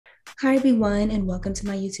Hi everyone, and welcome to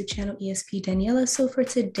my YouTube channel, ESP Daniela. So for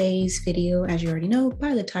today's video, as you already know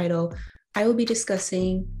by the title, I will be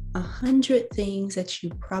discussing 100 things that you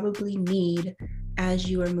probably need as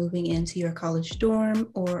you are moving into your college dorm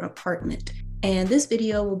or apartment. And this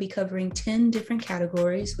video will be covering 10 different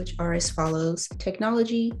categories, which are as follows: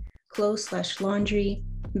 technology, clothes/laundry,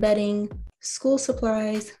 bedding, school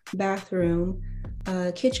supplies, bathroom,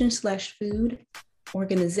 kitchen/food,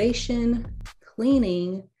 organization,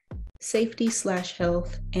 cleaning,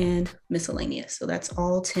 safety/health, and miscellaneous. So that's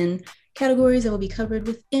all 10 categories that will be covered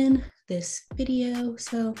within this video.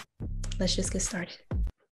 So let's just get started.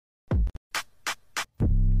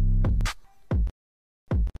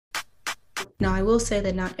 Now, I will say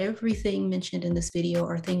that not everything mentioned in this video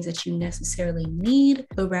are things that you necessarily need,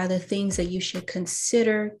 but rather things that you should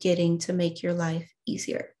consider getting to make your life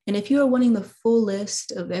easier. And if you are wanting the full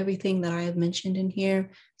list of everything that I have mentioned in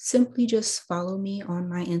here, simply just follow me on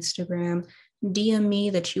my Instagram, DM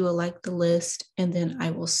me that you will like the list, and then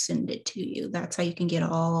I will send it to you. That's how you can get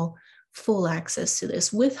all full access to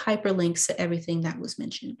this with hyperlinks to everything that was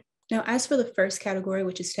mentioned. Now, as for the first category,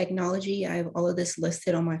 which is technology, I have all of this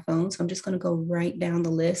listed on my phone. So I'm just going to go right down the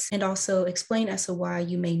list and also explain as to why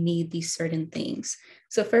you may need these certain things.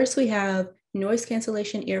 So first we have noise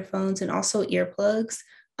cancellation earphones and also earplugs.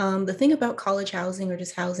 The thing about college housing or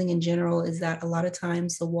just housing in general is that a lot of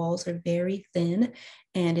times the walls are very thin.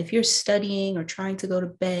 And if you're studying or trying to go to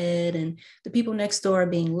bed and the people next door are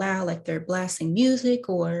being loud, like they're blasting music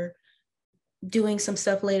or doing some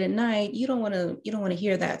stuff late at night, you don't want to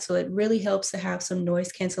hear that. So it really helps to have some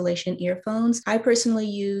noise cancellation earphones. I personally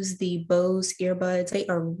use the Bose earbuds. They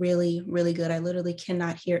are really, really good. I literally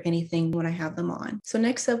cannot hear anything when I have them on. So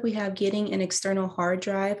next up, we have getting an external hard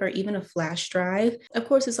drive or even a flash drive. Of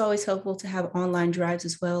course, it's always helpful to have online drives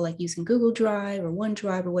as well, like using Google Drive or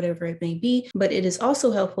OneDrive or whatever it may be. But it is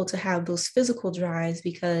also helpful to have those physical drives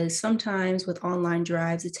because sometimes with online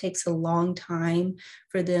drives, it takes a long time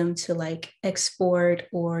for them to like export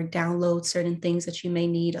or download certain things that you may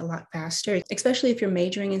need a lot faster, especially if you're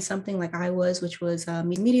majoring in something like I was, which was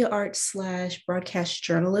media arts/broadcast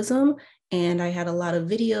journalism. And I had a lot of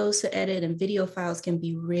videos to edit, and video files can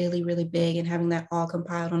be really, really big, and having that all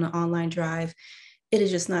compiled on an online drive, it is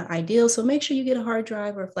just not ideal. So make sure you get a hard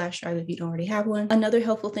drive or a flash drive if you don't already have one. Another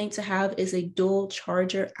helpful thing to have is a dual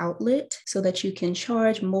charger outlet so that you can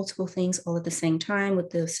charge multiple things all at the same time with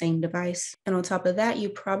the same device. And on top of that, you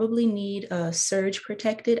probably need a surge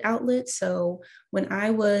protected outlet. So when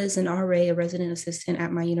I was an RA, a resident assistant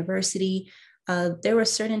at my university, there were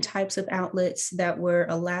certain types of outlets that were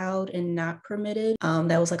allowed and not permitted.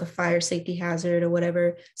 That was like a fire safety hazard or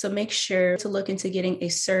whatever. So make sure to look into getting a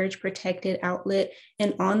surge protected outlet.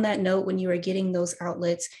 And on that note, when you are getting those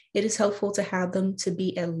outlets, it is helpful to have them to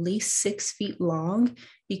be at least 6 feet long,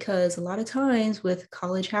 because a lot of times with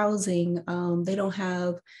college housing, they don't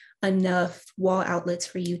have enough wall outlets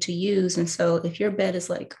for you to use. And so if your bed is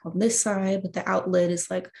like on this side, but the outlet is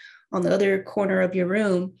like on the other corner of your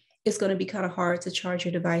room, it's going to be kind of hard to charge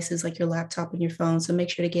your devices like your laptop and your phone. So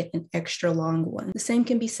make sure to get an extra long one. The same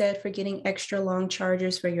can be said for getting extra long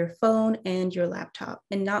chargers for your phone and your laptop,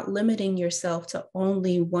 and not limiting yourself to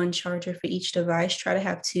only one charger for each device. Try to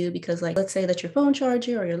have two, because like, let's say that your phone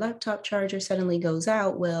charger or your laptop charger suddenly goes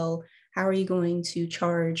out. Well, how are you going to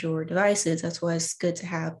charge your devices? That's why it's good to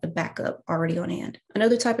have a backup already on hand.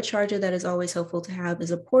 Another type of charger that is always helpful to have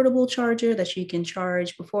is a portable charger that you can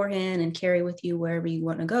charge beforehand and carry with you wherever you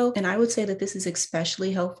want to go. And I would say that this is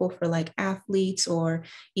especially helpful for like athletes or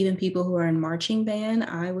even people who are in marching band.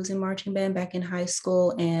 I was in marching band back in high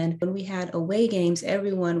school, and when we had away games,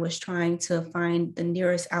 everyone was trying to find the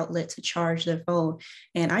nearest outlet to charge their phone.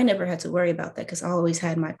 And I never had to worry about that because I always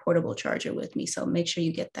had my portable charger with me. So make sure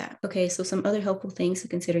you get that. Okay, so some other helpful things to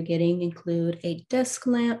consider getting include a desk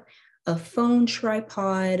lamp, a phone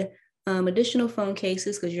tripod, additional phone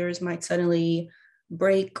cases because yours might suddenly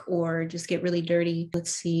break or just get really dirty. Let's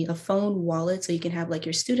see, a phone wallet so you can have like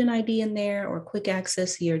your student ID in there or quick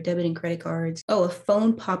access to your debit and credit cards. Oh, a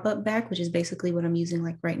phone pop-up back, which is basically what I'm using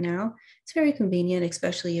like right now. It's very convenient,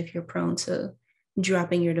 especially if you're prone to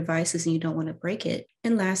dropping your devices and you don't want to break it.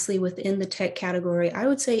 And lastly, within the tech category, I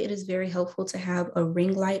would say it is very helpful to have a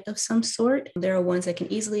ring light of some sort. There are ones that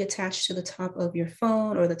can easily attach to the top of your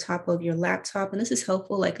phone or the top of your laptop. And this is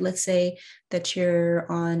helpful. Like, let's say that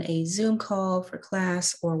you're on a Zoom call for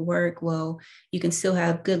class or work. Well, you can still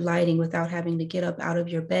have good lighting without having to get up out of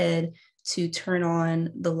your bed to turn on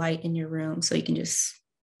the light in your room. So you can just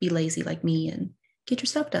be lazy like me and get your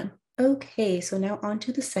stuff done. Okay, so now on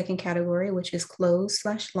to the second category, which is clothes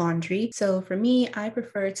slash laundry. So for me, I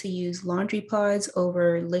prefer to use laundry pods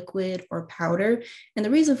over liquid or powder. And the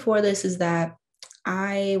reason for this is that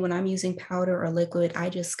when I'm using powder or liquid, I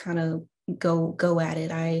just kind of go at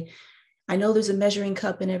it. I know there's a measuring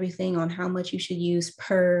cup and everything on how much you should use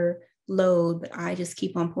per load, but I just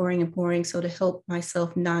keep on pouring and pouring. So to help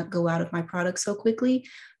myself not go out of my product so quickly,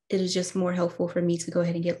 it is just more helpful for me to go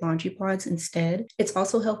ahead and get laundry pods instead. It's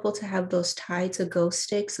also helpful to have those Tide to go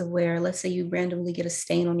sticks of where, let's say you randomly get a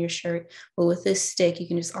stain on your shirt, but with this stick, you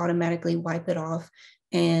can just automatically wipe it off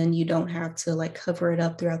and you don't have to like cover it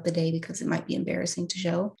up throughout the day because it might be embarrassing to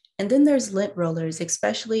show. And then there's lint rollers,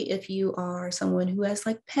 especially if you are someone who has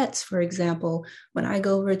like pets, for example. When I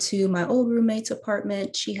go over to my old roommate's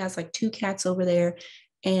apartment, she has like 2 cats over there,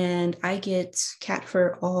 and I get cat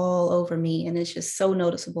fur all over me, and it's just so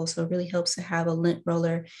noticeable. So it really helps to have a lint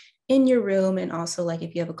roller in your room, and also like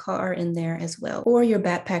if you have a car in there as well, or your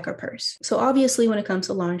backpack or purse. So obviously when it comes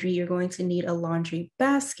to laundry, you're going to need a laundry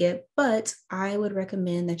basket, but I would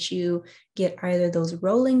recommend that you get either those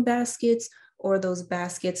rolling baskets or those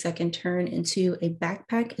baskets that can turn into a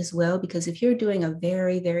backpack as well, because if you're doing a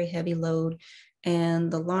very, very heavy load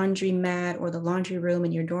and the laundry mat or the laundry room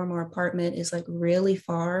in your dorm or apartment is like really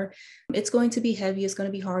far, it's going to be heavy. It's going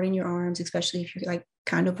to be hard in your arms, especially if you're like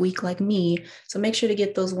kind of weak like me. So make sure to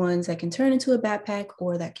get those ones that can turn into a backpack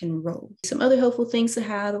or that can roll. Some other helpful things to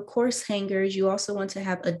have, of course, hangers. You also want to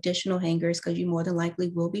have additional hangers because you more than likely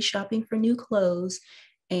will be shopping for new clothes.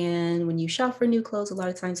 And when you shop for new clothes, a lot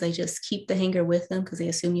of times they just keep the hanger with them because they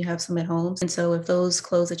assume you have some at home. And so if those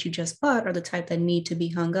clothes that you just bought are the type that need to be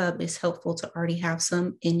hung up, it's helpful to already have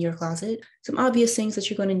some in your closet. Some obvious things that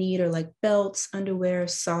you're going to need are like belts, underwear,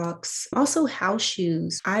 socks, also house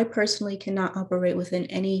shoes. I personally cannot operate within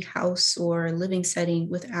any house or living setting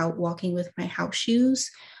without walking with my house shoes.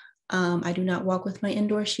 I do not walk with my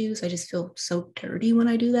indoor shoes. I just feel so dirty when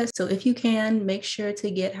I do that. So if you can, make sure to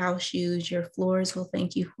get house shoes. Your floors will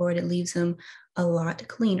thank you for it. It leaves them a lot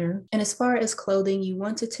cleaner. And as far as clothing, you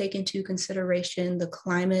want to take into consideration the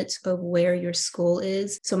climate of where your school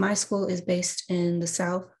is. So my school is based in the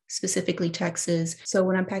South, specifically Texas. So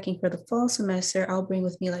when I'm packing for the fall semester, I'll bring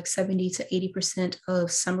with me like 70 to 80% of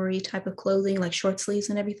summery type of clothing, like short sleeves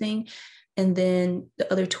and everything. And then the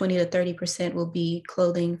other 20 to 30% will be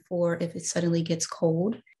clothing for if it suddenly gets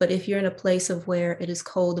cold. But if you're in a place of where it is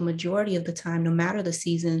cold the majority of the time, no matter the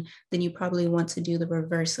season, then you probably want to do the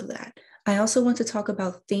reverse of that. I also want to talk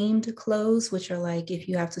about themed clothes, which are like if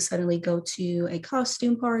you have to suddenly go to a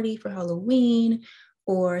costume party for Halloween,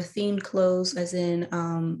 or themed clothes as in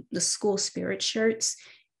the school spirit shirts.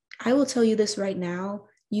 I will tell you this right now,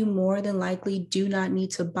 you more than likely do not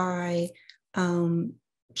need to buy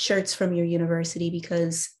shirts from your university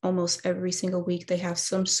because almost every single week they have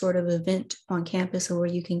some sort of event on campus where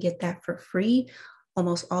you can get that for free.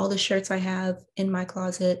 Almost all the shirts I have in my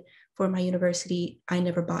closet for my university, I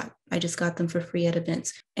never bought. I just got them for free at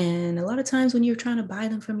events. And a lot of times when you're trying to buy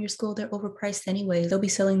them from your school, they're overpriced anyways. They'll be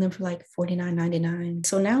selling them for like $49.99.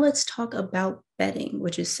 So now let's talk about bedding,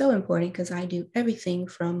 which is so important because I do everything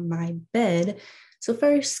from my bed. So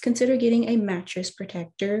first, consider getting a mattress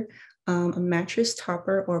protector, a mattress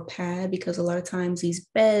topper or pad, because a lot of times these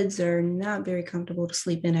beds are not very comfortable to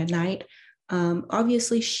sleep in at night.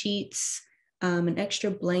 Obviously, sheets, an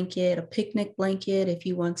extra blanket, a picnic blanket if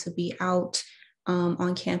you want to be out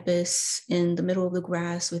on campus in the middle of the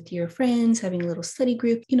grass with your friends, having a little study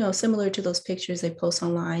group, similar to those pictures they post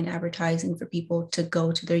online advertising for people to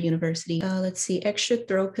go to their university. Let's see, extra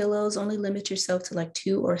throw pillows, only limit yourself to like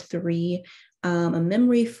 2 or 3. A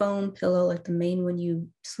memory foam pillow, like the main one you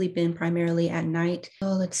sleep in primarily at night.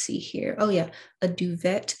 Oh, let's see here. Oh yeah, a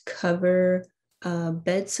duvet cover,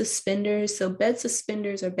 bed suspenders. So bed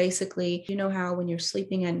suspenders are basically, you know how when you're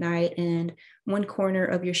sleeping at night and one corner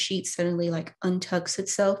of your sheet suddenly like untucks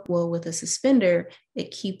itself? Well, with a suspender,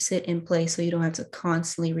 it keeps it in place so you don't have to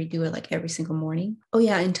constantly redo it like every single morning. Oh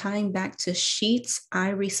yeah, and tying back to sheets, I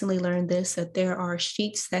recently learned this, that there are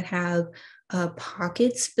sheets that have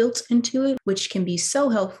pockets built into it, which can be so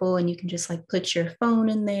helpful. And you can just like put your phone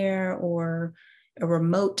in there or a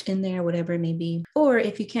remote in there, whatever it may be. Or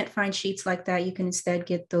if you can't find sheets like that, you can instead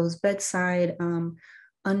get those bedside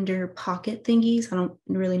under pocket thingies. I don't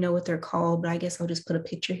really know what they're called, but I guess I'll just put a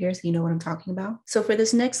picture here so you know what I'm talking about. So for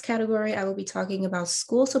this next category, I will be talking about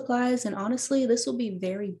school supplies. And honestly, this will be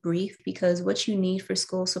very brief because what you need for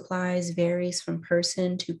school supplies varies from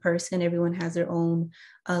person to person. Everyone has their own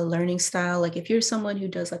learning style. Like if you're someone who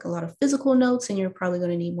does like a lot of physical notes, and you're probably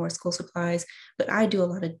going to need more school supplies, but I do a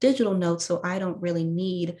lot of digital notes, so I don't really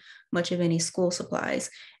need much of any school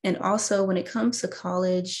supplies. And also when it comes to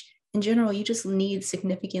college, in general, you just need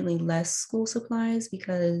significantly less school supplies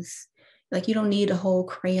because like you don't need a whole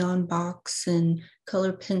crayon box and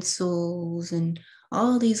color pencils and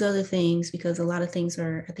all these other things because a lot of things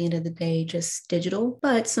are at the end of the day just digital.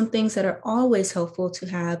 But some things that are always helpful to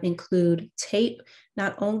have include tape,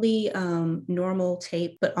 not only normal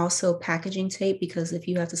tape, but also packaging tape, because if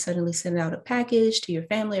you have to suddenly send out a package to your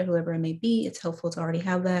family or whoever it may be, it's helpful to already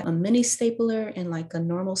have that. A mini stapler and like a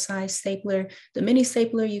normal size stapler. The mini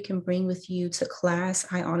stapler you can bring with you to class.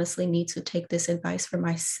 I honestly need to take this advice for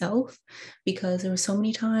myself because there were so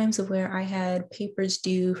many times of where I had papers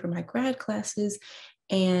due for my grad classes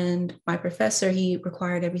and my professor, he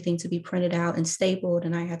required everything to be printed out and stapled,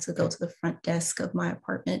 and I had to go to the front desk of my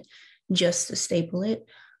apartment just to staple it.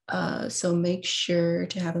 So make sure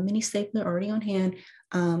to have a mini stapler already on hand.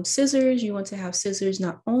 Scissors, you want to have scissors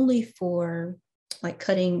not only for like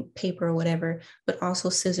cutting paper or whatever, but also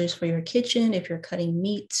scissors for your kitchen if you're cutting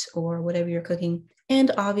meat or whatever you're cooking.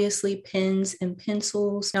 And obviously pens and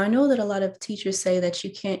pencils. Now I know that a lot of teachers say that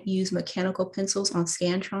you can't use mechanical pencils on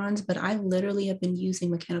Scantrons, but I literally have been using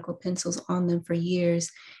mechanical pencils on them for years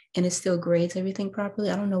and it still grades everything properly.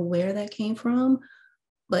 I don't know where that came from,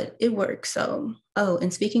 but it works. So, oh,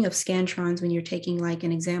 and speaking of Scantrons, when you're taking like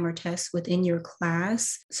an exam or test within your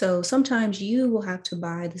class, so sometimes you will have to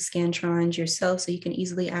buy the Scantrons yourself so you can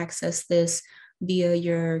easily access this via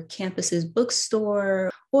your campus's bookstore,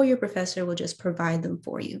 or your professor will just provide them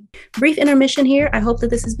for you. Brief intermission here. I hope that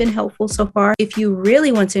this has been helpful so far. If you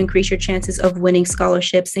really want to increase your chances of winning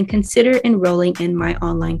scholarships, then consider enrolling in my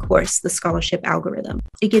online course, The Scholarship Algorithm.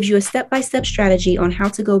 It gives you a step-by-step strategy on how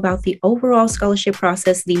to go about the overall scholarship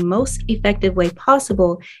process the most effective way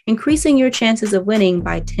possible, increasing your chances of winning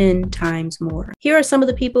by 10 times more. Here are some of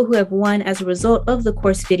the people who have won as a result of the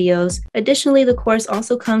course videos. Additionally, the course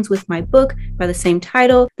also comes with my book by the same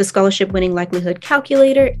title, The Scholarship Winning Likelihood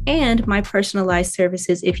Calculator, and my personalized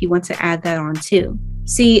services if you want to add that on too.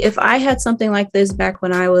 See, if I had something like this back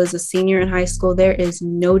when I was a senior in high school, there is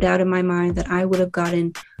no doubt in my mind that I would have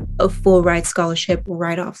gotten a full ride scholarship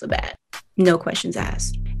right off the bat. No questions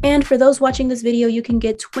asked. And for those watching this video, you can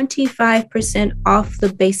get 25% off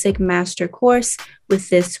the basic master course with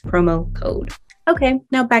this promo code. Okay,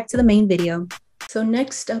 now back to the main video. So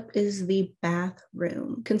next up is the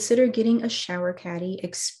bathroom. Consider getting a shower caddy,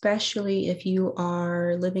 especially if you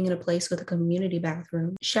are living in a place with a community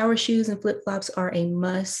bathroom. Shower shoes and flip-flops are a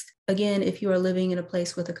must. Again, if you are living in a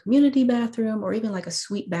place with a community bathroom or even like a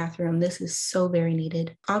suite bathroom, this is so very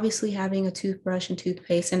needed. Obviously having a toothbrush and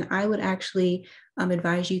toothpaste, and I would actually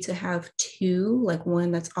advise you to have two, like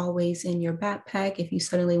one that's always in your backpack if you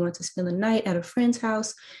suddenly want to spend the night at a friend's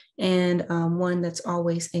house, and one that's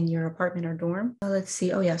always in your apartment or dorm. Let's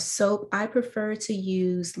see. Oh yeah, soap. I prefer to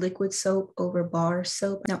use liquid soap over bar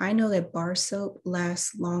soap. Now I know that bar soap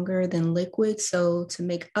lasts longer than liquid, so to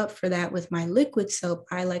make up for that with my liquid soap,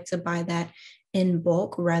 I like to buy that in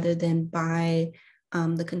bulk rather than buy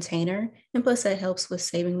the container. And plus that helps with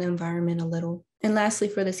saving the environment a little. And lastly,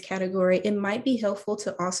 for this category, it might be helpful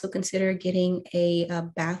to also consider getting a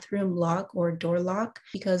bathroom lock or door lock,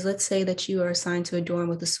 because let's say that you are assigned to a dorm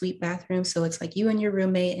with a suite bathroom. So it's like you and your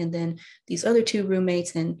roommate and then these other two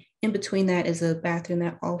roommates, and in between that is a bathroom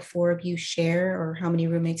that all four of you share, or how many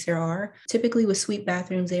roommates there are. Typically with suite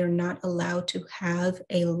bathrooms, they are not allowed to have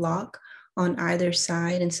a lock on either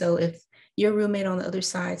side. And so if your roommate on the other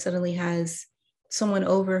side suddenly has someone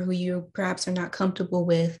over who you perhaps are not comfortable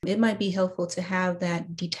with, it might be helpful to have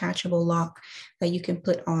that detachable lock that you can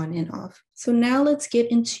put on and off. So now let's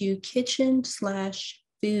get into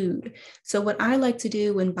kitchen/food. So what I like to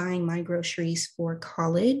do when buying my groceries for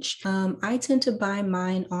college, I tend to buy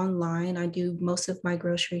mine online. I do most of my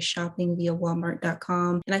grocery shopping via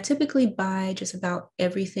walmart.com, and I typically buy just about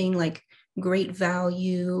everything like Great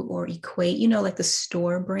Value or Equate, you know, like the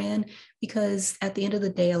store brand, because at the end of the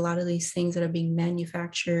day, a lot of these things that are being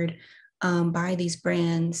manufactured by these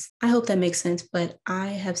brands, I hope that makes sense, but I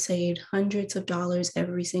have saved hundreds of dollars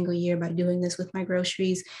every single year by doing this with my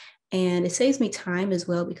groceries. And it saves me time as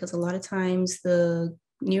well, because a lot of times the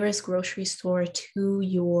nearest grocery store to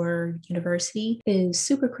your university is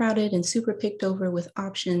super crowded and super picked over with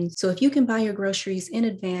options. So if you can buy your groceries in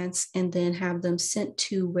advance and then have them sent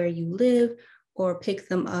to where you live or pick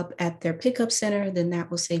them up at their pickup center, then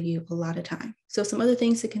that will save you a lot of time. So some other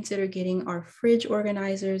things to consider getting are fridge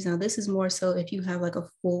organizers. Now this is more so if you have like a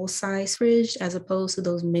full size fridge as opposed to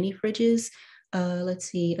those mini fridges. Let's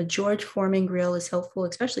see, a George Foreman grill is helpful,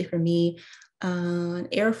 especially for me. An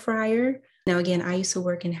air fryer. Now, again, I used to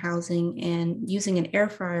work in housing, and using an air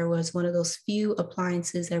fryer was one of those few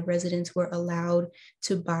appliances that residents were allowed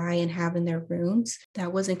to buy and have in their rooms.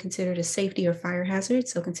 That wasn't considered a safety or fire hazard,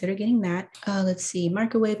 so consider getting that. Let's see,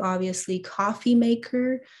 microwave, obviously, coffee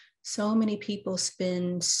maker. So many people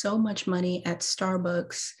spend so much money at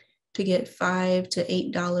Starbucks to get $5 to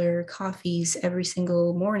 $8 coffees every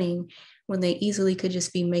single morning, when they easily could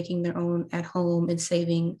just be making their own at home and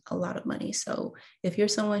saving a lot of money. So if you're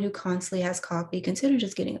someone who constantly has coffee, consider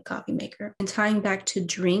just getting a coffee maker. And tying back to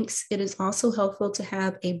drinks, it is also helpful to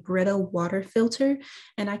have a Brita water filter.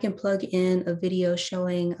 And I can plug in a video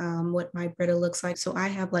showing what my Brita looks like. So I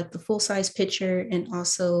have like the full-size pitcher and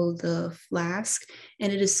also the flask.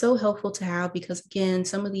 And it is so helpful to have because, again,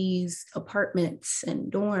 some of these apartments and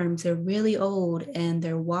dorms are really old and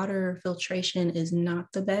their water filtration is not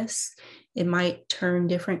the best. It might turn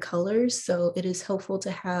different colors. So it is helpful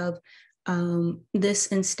to have this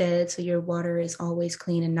instead, so your water is always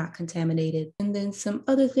clean and not contaminated. And then some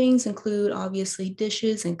other things include obviously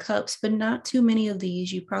dishes and cups, but not too many of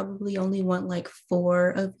these. You probably only want like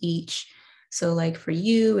 4 of each. So like for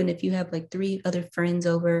you, and if you have like 3 other friends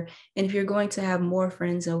over, and if you're going to have more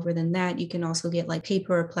friends over than that, you can also get like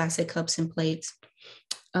paper or plastic cups and plates.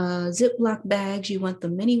 Ziploc bags, you want the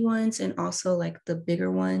mini ones and also like the bigger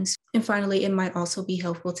ones. And finally, it might also be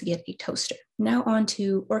helpful to get a toaster. Now on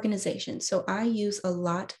to organization. So I use a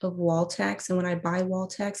lot of wall tacks, and when I buy wall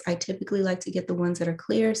tacks, I typically like to get the ones that are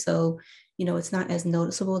clear. So, you know, it's not as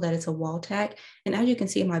noticeable that it's a wall tack. And as you can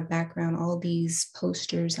see in my background, all these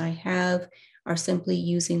posters I have are simply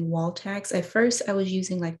using wall tacks. At first, I was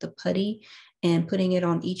using like the putty and putting it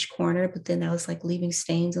on each corner, but then that was like leaving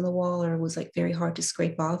stains on the wall, or it was like very hard to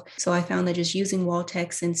scrape off. So I found that just using wall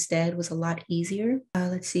text instead was a lot easier.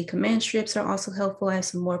 Let's see, command strips are also helpful. I have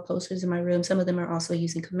some more posters in my room. Some of them are also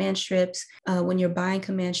using command strips. When you're buying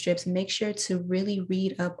command strips, make sure to really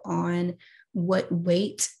read up on what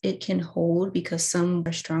weight it can hold, because some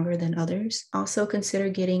are stronger than others. Also consider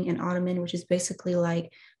getting an ottoman, which is basically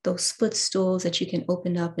like those footstools that you can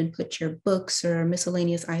open up and put your books or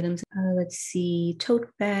miscellaneous items. Let's see, tote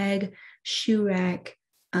bag, shoe rack,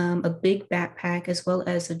 a big backpack, as well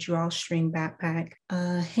as a drawstring backpack,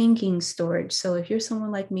 hanging storage. So if you're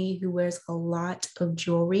someone like me who wears a lot of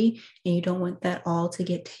jewelry and you don't want that all to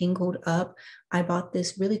get tangled up, I bought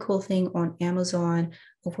this really cool thing on Amazon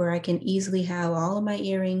where I can easily have all of my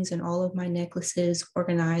earrings and all of my necklaces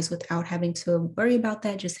organized without having to worry about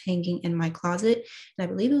that just hanging in my closet. And I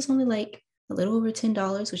believe it was only like a little over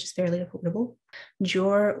 $10, which is fairly affordable.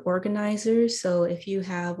 Drawer organizers. So if you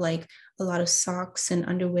have like a lot of socks and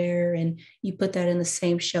underwear and you put that in the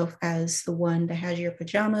same shelf as the one that has your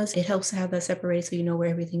pajamas, it helps to have that separated so you know where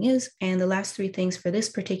everything is. And the last 3 things for this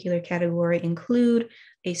particular category include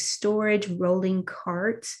a storage rolling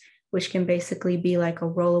cart, which can basically be like a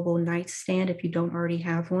rollable nightstand if you don't already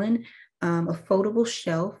have one, a foldable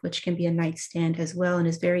shelf, which can be a nightstand as well, and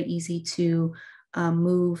is very easy to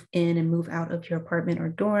move in and move out of your apartment or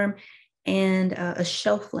dorm, and a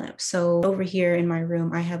shelf lamp. So over here in my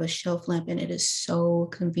room, I have a shelf lamp, and it is so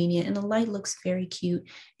convenient, and the light looks very cute.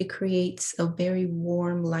 It creates a very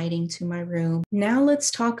warm lighting to my room. Now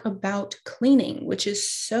let's talk about cleaning, which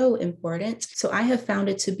is so important. So I have found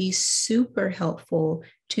it to be super helpful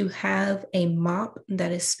to have a mop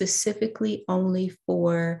that is specifically only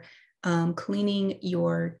for cleaning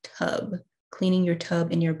your tub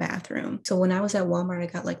in your bathroom. So when I was at Walmart, I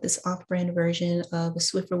got like this off-brand version of a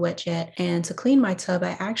Swiffer Wet Jet. And to clean my tub,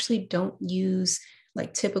 I actually don't use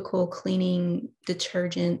like typical cleaning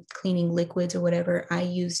detergent, cleaning liquids or whatever. I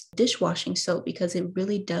use dishwashing soap because it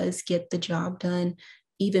really does get the job done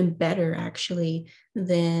even better actually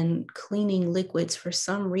than cleaning liquids for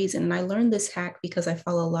some reason. And I learned this hack because I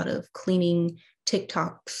follow a lot of cleaning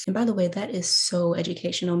TikToks. And by the way, that is so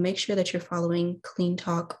educational. Make sure that you're following Clean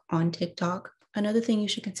Talk on TikTok. Another thing you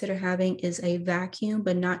should consider having is a vacuum,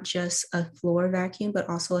 but not just a floor vacuum, but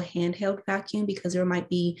also a handheld vacuum, because there might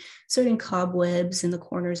be certain cobwebs in the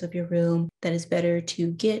corners of your room that is better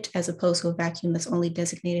to get as opposed to a vacuum that's only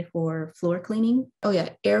designated for floor cleaning. Oh yeah,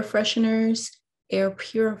 air fresheners, air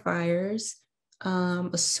purifiers, a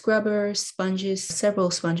scrubber, sponges,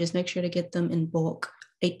 several sponges. Make sure to get them in bulk.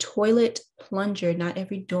 A toilet plunger. Not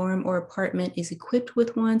every dorm or apartment is equipped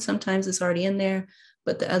with one. Sometimes it's already in there,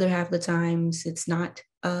 but the other half of the times it's not.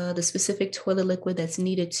 The specific toilet liquid that's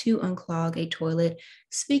needed to unclog a toilet.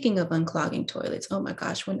 Speaking of unclogging toilets, oh my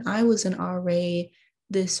gosh, when I was an RA,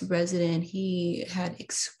 this resident, he had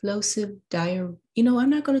explosive diarrhea. You know, I'm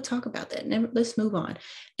not going to talk about that. Let's move on.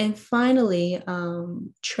 And finally,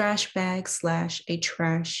 trash bag / a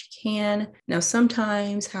trash can. Now,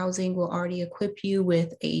 sometimes housing will already equip you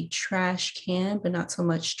with a trash can, but not so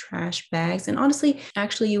much trash bags. And honestly,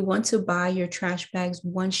 actually, you want to buy your trash bags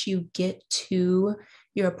once you get to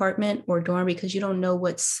your apartment or dorm, because you don't know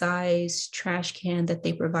what size trash can that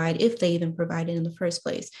they provide, if they even provide it in the first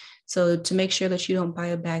place. So to make sure that you don't buy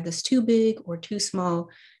a bag that's too big or too small,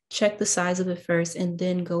 check the size of it first and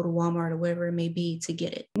then go to Walmart or wherever it may be to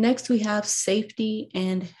get it. Next, we have safety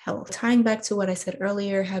and health. Tying back to what I said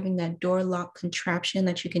earlier, having that door lock contraption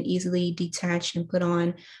that you can easily detach and put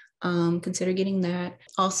on, consider getting that.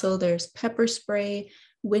 Also, there's pepper spray,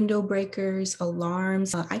 window breakers,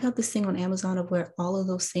 alarms. I got this thing on Amazon of where all of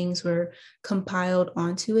those things were compiled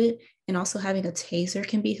onto it. And also having a taser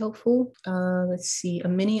can be helpful. Let's see, a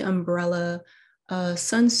mini umbrella,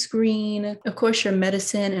 sunscreen, of course, your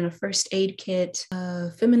medicine and a first aid kit,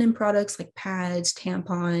 feminine products like pads,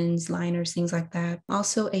 tampons, liners, things like that.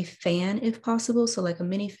 Also a fan if possible. So like a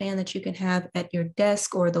mini fan that you can have at your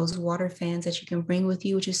desk, or those water fans that you can bring with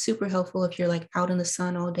you, which is super helpful if you're like out in the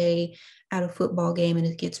sun all day at a football game and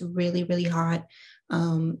it gets really, really hot.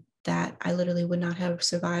 That I literally would not have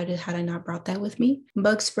survived had I not brought that with me.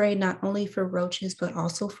 Bug spray, not only for roaches, but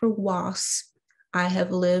also for wasps. I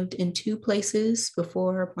have lived in 2 places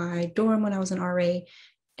before: my dorm when I was an RA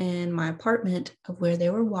and my apartment of where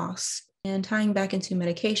there were wasps. And tying back into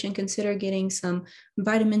medication, consider getting some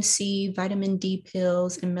vitamin C, vitamin D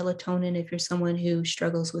pills, and melatonin if you're someone who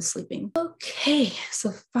struggles with sleeping. Okay,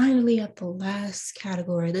 so finally at the last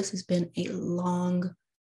category, this has been a long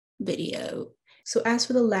video. So as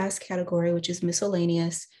for the last category, which is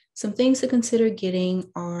miscellaneous, some things to consider getting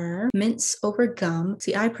are mints over gum.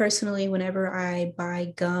 See, I personally, whenever I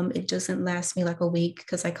buy gum, it doesn't last me like a week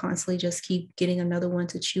because I constantly just keep getting another one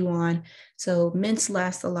to chew on. So mints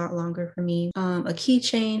last a lot longer for me. A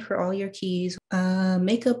keychain for all your keys,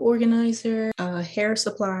 makeup organizer, hair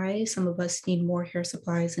supply. Some of us need more hair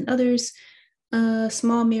supplies than others.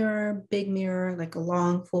 Small mirror, big mirror, like a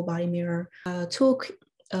long full body mirror, a toolkit,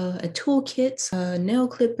 nail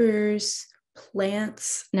clippers,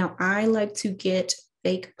 plants. Now, I like to get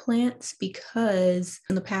fake plants because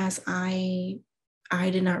in the past I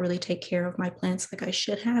did not really take care of my plants like I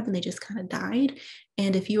should have, and they just kind of died.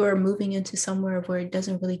 And if you are moving into somewhere where it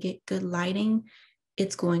doesn't really get good lighting,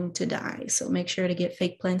 it's going to die. So make sure to get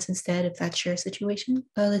fake plants instead if that's your situation.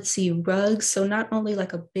 Let's see, rugs. So not only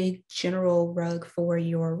like a big general rug for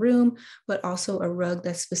your room, but also a rug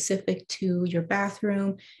that's specific to your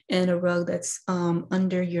bathroom, and a rug that's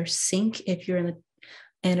under your sink if you're in the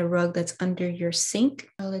and a rug that's under your sink.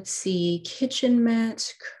 Let's see, kitchen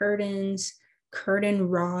mats, curtains, curtain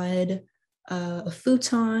rod, a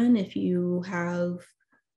futon if you have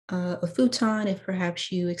a futon. If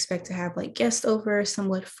perhaps you expect to have like guests over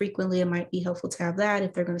somewhat frequently, it might be helpful to have that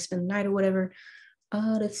if they're going to spend the night or whatever.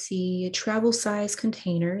 Let's see, travel size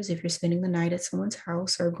containers if you're spending the night at someone's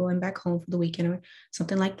house or going back home for the weekend or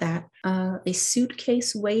something like that. A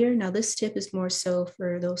suitcase weigher. Now this tip is more so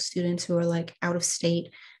for those students who are like out of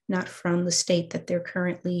state, not from the state that they're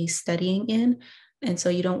currently studying in. And so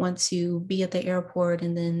you don't want to be at the airport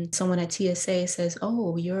and then someone at TSA says,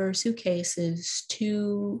 oh, your suitcase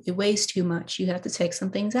it weighs too much. You have to take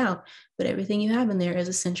some things out, but everything you have in there is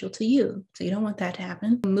essential to you. So you don't want that to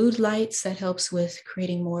happen. Mood lights, that helps with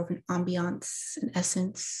creating more of an ambiance, an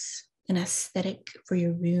essence, an aesthetic for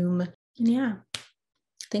your room. And yeah,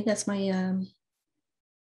 I think that's my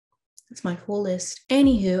full list.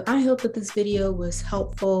 Anywho, I hope that this video was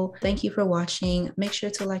helpful. Thank you for watching. Make sure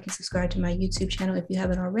to like and subscribe to my YouTube channel if you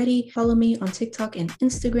haven't already. Follow me on TikTok and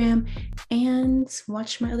Instagram, and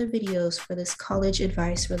watch my other videos for this college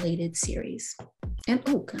advice related series. And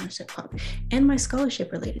oh gosh, and my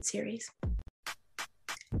scholarship related series.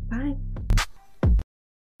 Bye.